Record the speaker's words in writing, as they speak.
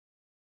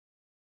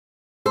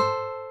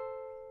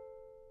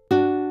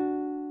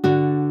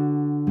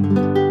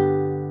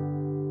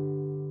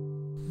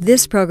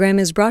This program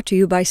is brought to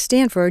you by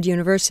Stanford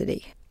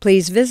University.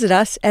 Please visit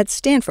us at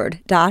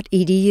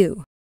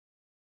stanford.edu.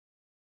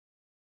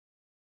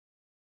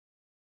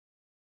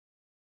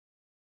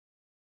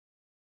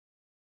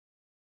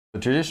 The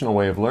traditional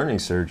way of learning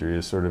surgery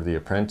is sort of the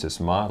apprentice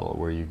model,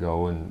 where you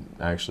go and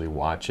actually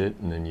watch it,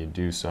 and then you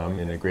do some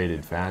in a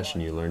graded fashion.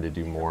 You learn to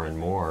do more and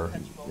more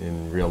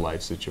in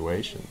real-life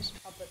situations.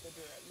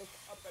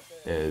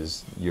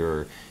 As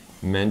your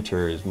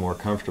mentor is more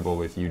comfortable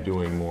with you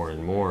doing more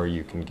and more,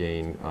 you can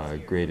gain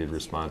graded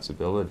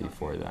responsibility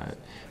for that.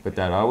 But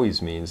that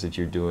always means that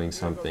you're doing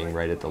something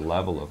right at the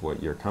level of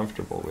what you're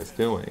comfortable with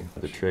doing.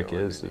 The trick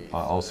is that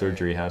all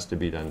surgery has to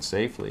be done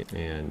safely,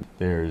 and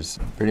there's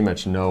pretty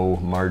much no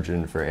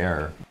margin for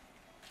error.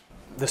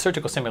 The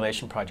surgical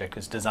simulation project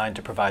is designed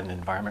to provide an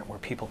environment where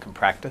people can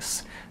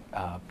practice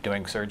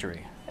doing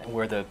surgery,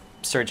 where the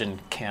surgeon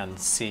can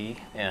see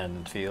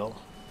and feel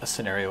a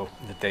scenario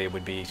that they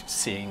would be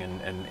seeing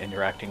and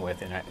interacting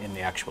with in the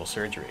actual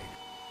surgery.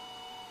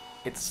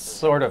 It's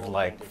sort of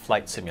like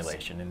flight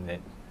simulation in that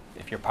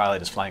if your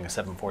pilot is flying a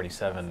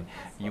 747,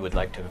 you would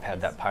like to have had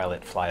that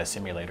pilot fly a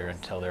simulator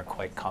until they're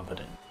quite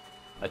competent.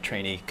 A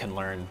trainee can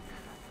learn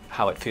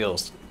how it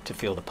feels to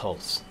feel the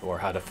pulse, or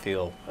how to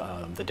feel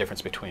the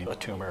difference between a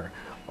tumor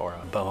or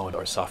a bone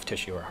or soft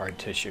tissue or hard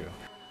tissue.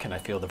 Can I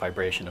feel the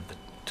vibration of the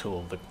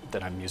tool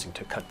that I'm using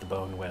to cut the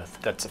bone with?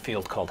 That's a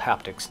field called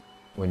haptics.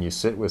 When you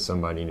sit with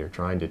somebody and you're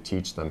trying to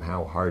teach them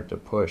how hard to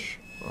push,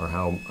 or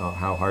how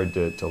hard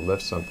to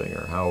lift something,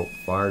 or how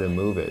far to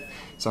move it,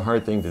 it's a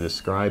hard thing to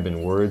describe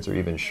in words or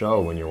even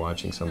show when you're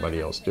watching somebody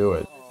else do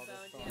it.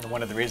 And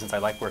one of the reasons I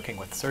like working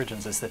with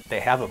surgeons is that they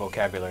have a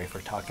vocabulary for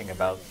talking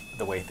about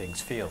the way things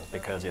feel,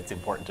 because it's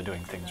important to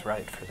doing things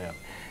right for them.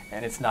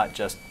 And it's not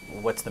just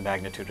what's the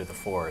magnitude of the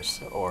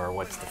force or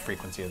what's the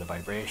frequency of the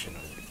vibration.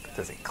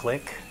 Does it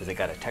click? Has it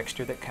got a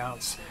texture that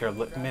counts? There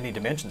are many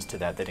dimensions to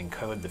that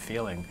encode the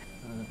feeling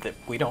that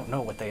we don't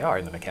know what they are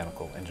in the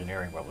mechanical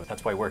engineering world.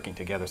 That's why working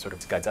together sort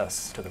of guides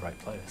us to the right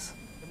place.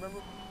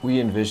 We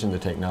envision the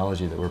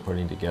technology that we're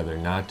putting together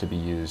not to be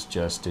used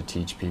just to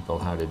teach people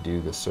how to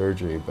do the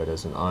surgery, but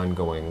as an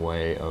ongoing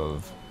way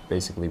of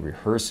basically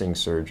rehearsing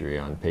surgery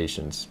on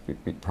patients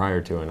prior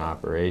to an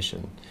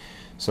operation.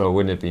 So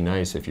wouldn't it be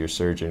nice if your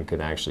surgeon could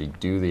actually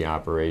do the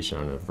operation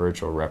on a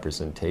virtual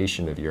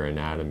representation of your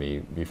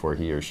anatomy before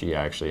he or she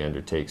actually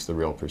undertakes the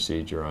real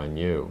procedure on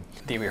you?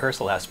 The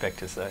rehearsal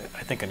aspect is, I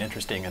think, an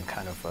interesting and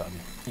kind of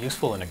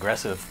useful and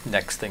aggressive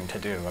next thing to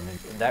do. I mean,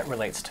 that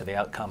relates to the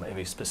outcome of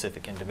a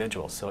specific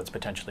individual, so it's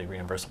potentially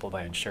reimbursable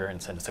by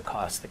insurance, and it's a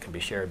cost that can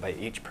be shared by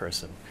each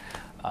person.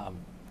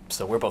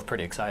 So we're both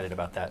pretty excited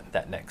about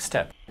that next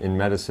step. In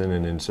medicine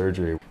and in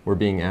surgery, we're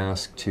being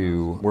asked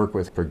to work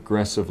with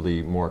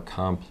progressively more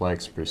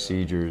complex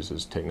procedures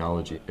as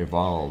technology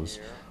evolves.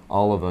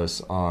 All of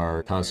us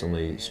are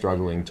constantly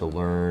struggling to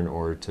learn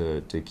or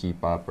to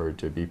keep up or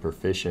to be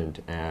proficient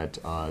at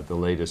the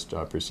latest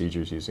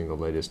procedures using the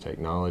latest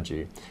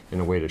technology. And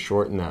a way to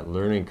shorten that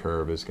learning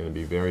curve is going to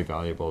be very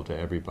valuable to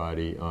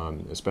everybody,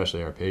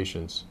 especially our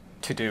patients.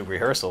 To do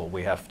rehearsal,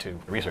 we have to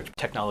research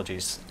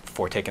technologies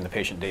for taking the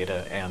patient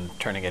data and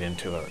turning it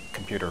into a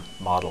computer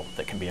model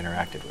that can be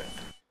interacted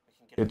with.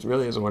 It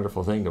really is a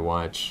wonderful thing to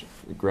watch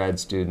grad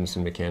students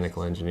in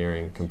mechanical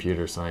engineering,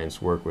 computer science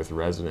work with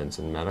residents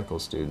and medical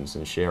students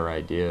and share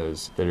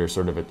ideas that are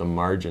sort of at the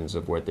margins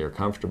of what they're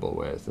comfortable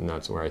with, and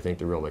that's where I think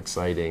the real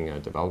exciting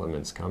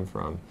developments come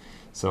from.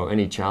 So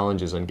any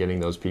challenges on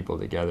getting those people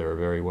together are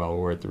very well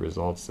worth the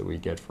results that we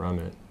get from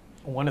it.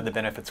 One of the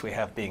benefits we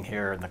have being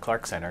here in the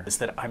Clark Center is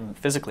that I'm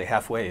physically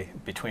halfway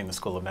between the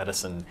School of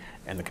Medicine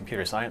and the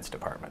Computer Science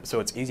Department. So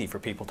it's easy for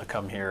people to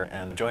come here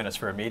and join us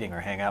for a meeting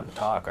or hang out and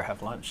talk or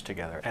have lunch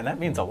together. And that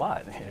means a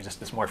lot. Just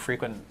this more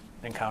frequent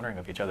encountering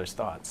of each other's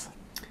thoughts.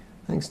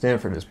 I think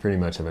Stanford is pretty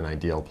much of an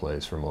ideal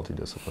place for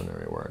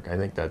multidisciplinary work. I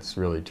think that's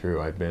really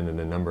true. I've been in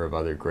a number of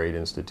other great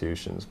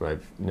institutions, but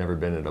I've never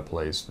been at a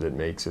place that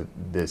makes it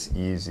this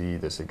easy,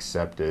 this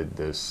accepted,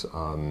 this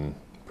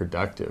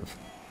productive.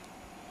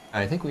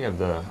 I think we have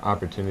the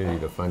opportunity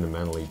to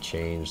fundamentally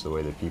change the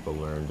way that people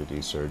learn to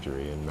do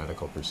surgery and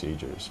medical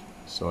procedures.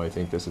 So I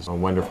think this is a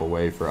wonderful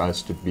way for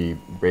us to be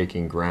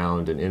breaking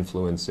ground and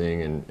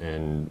influencing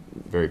and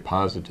very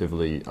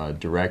positively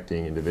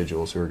directing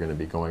individuals who are going to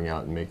be going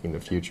out and making the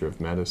future of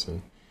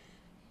medicine.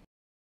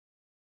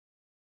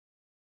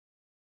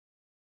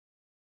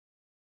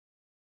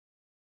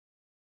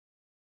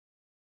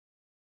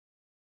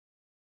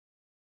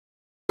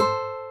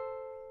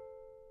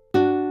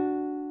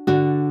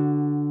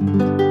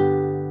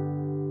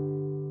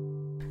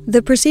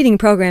 The preceding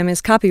program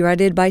is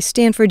copyrighted by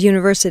Stanford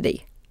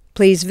University.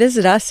 Please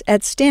visit us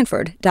at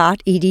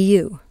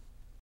stanford.edu.